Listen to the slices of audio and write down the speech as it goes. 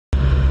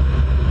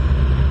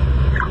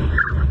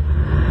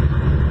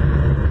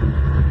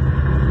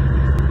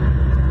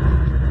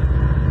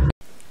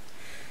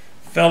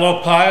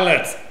Fellow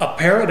pilots, a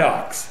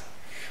paradox.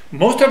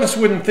 Most of us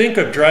wouldn't think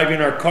of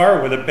driving our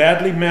car with a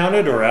badly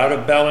mounted or out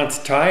of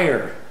balance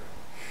tire.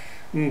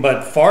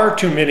 But far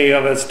too many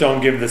of us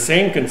don't give the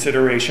same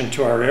consideration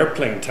to our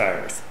airplane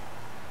tires.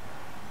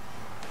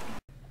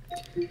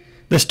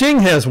 The Sting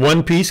has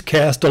one-piece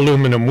cast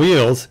aluminum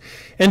wheels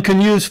and can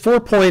use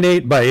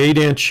 4.8 by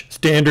 8-inch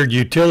standard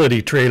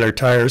utility trailer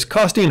tires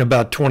costing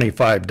about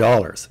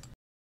 $25.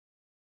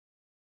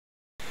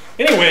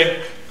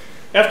 Anyway,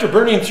 after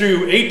burning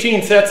through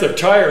 18 sets of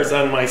tires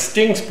on my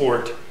Sting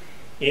Sport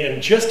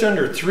in just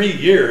under 3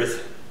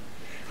 years,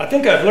 I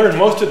think I've learned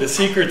most of the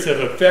secrets of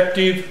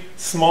effective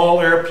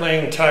small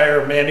airplane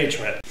tire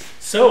management.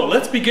 So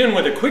let's begin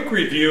with a quick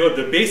review of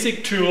the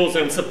basic tools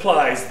and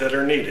supplies that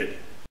are needed.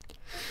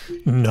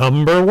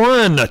 Number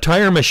 1, a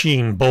tire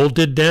machine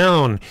bolted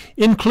down,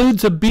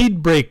 includes a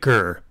bead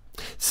breaker,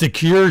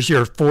 secures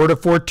your 4 to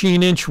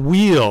 14-inch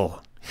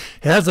wheel,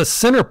 has a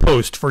center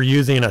post for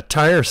using a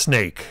tire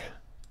snake.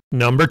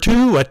 Number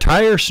 2, a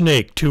tire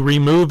snake to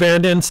remove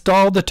and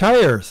install the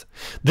tires.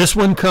 This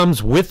one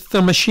comes with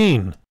the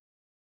machine.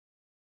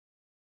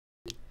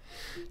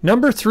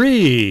 Number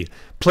 3,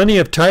 plenty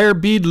of tire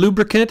bead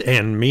lubricant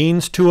and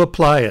means to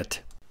apply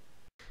it.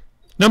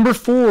 Number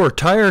 4,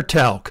 tire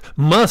talc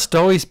must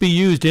always be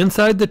used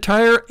inside the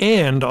tire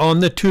and on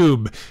the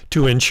tube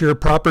to ensure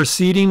proper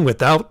seating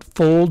without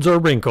folds or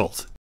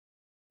wrinkles.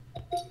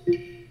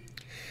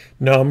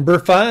 Number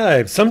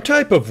 5, some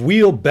type of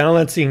wheel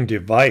balancing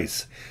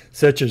device,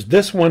 such as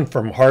this one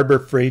from Harbor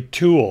Freight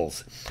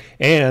Tools,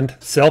 and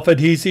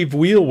self-adhesive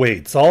wheel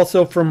weights,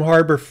 also from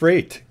Harbor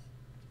Freight.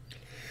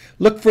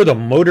 Look for the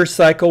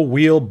motorcycle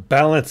wheel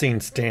balancing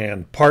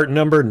stand, part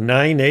number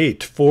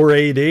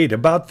 98488,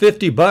 about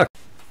 $50.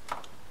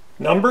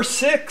 Number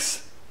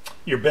 6,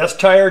 your best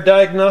tire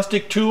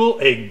diagnostic tool,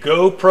 a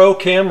GoPro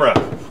camera.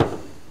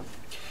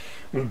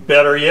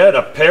 Better yet,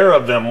 a pair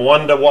of them,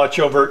 one to watch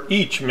over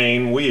each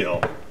main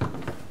wheel.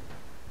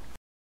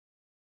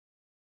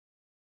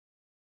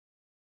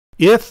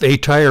 If a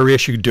tire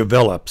issue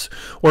develops,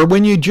 or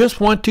when you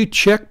just want to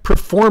check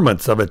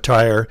performance of a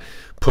tire,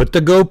 put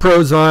the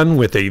GoPros on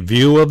with a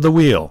view of the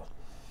wheel.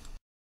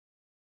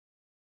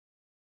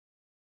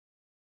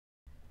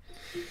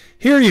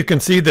 Here you can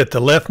see that the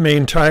left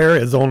main tire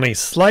is only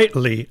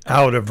slightly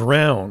out of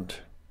round.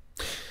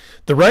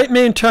 The right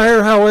main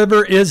tire,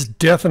 however, is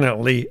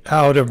definitely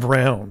out of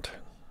round.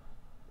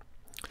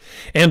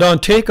 And on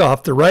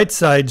takeoff, the right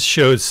side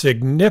shows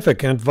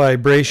significant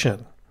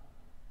vibration.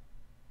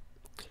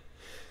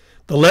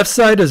 The left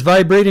side is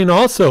vibrating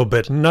also,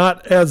 but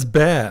not as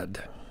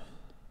bad.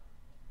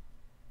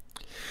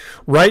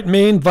 Right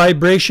main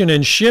vibration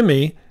and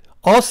shimmy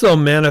also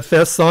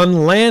manifests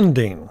on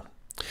landing.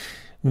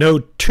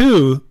 Note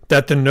too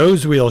that the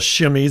nose wheel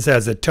shimmies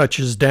as it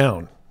touches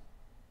down.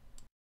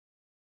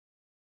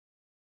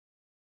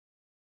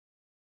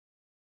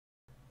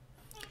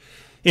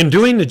 In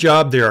doing the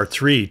job, there are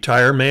 3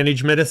 tire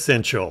management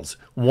essentials.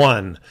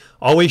 1,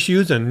 always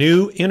use a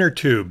new inner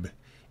tube.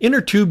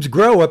 Inner tubes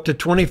grow up to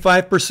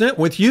 25%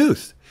 with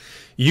use.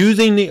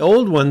 Using the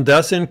old one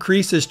thus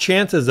increases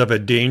chances of a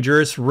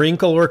dangerous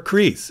wrinkle or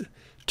crease.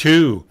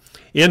 2,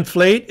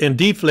 inflate and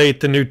deflate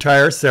the new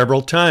tire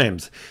several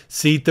times.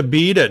 Seat the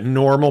bead at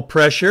normal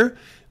pressure,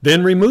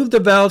 then remove the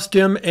valve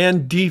stem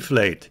and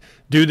deflate.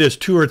 Do this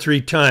 2 or 3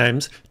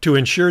 times to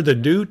ensure the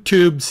new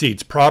tube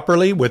seats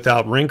properly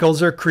without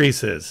wrinkles or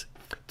creases.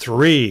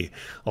 3,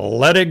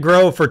 let it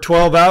grow for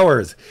 12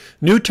 hours.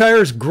 New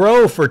tires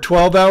grow for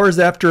 12 hours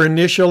after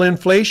initial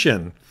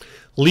inflation.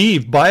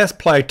 Leave bias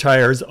ply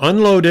tires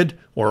unloaded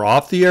or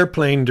off the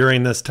airplane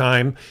during this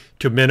time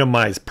to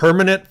minimize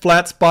permanent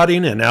flat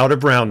spotting and out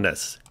of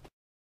roundness.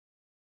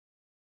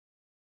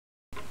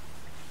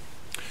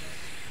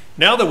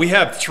 Now that we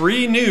have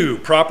 3 new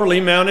properly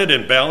mounted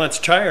and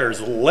balanced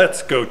tires,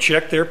 let's go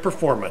check their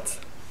performance.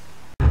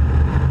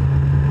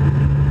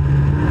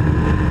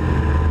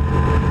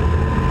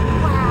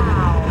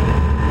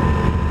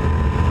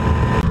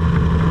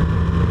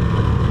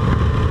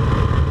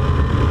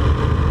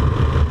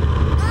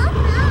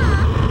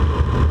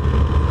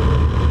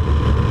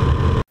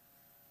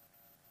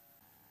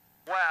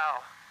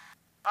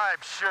 I'm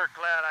sure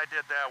glad I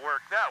did that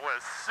work. That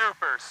was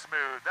super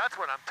smooth. That's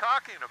what I'm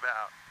talking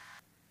about.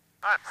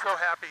 I'm so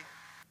happy.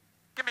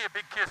 Give me a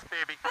big kiss,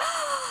 baby.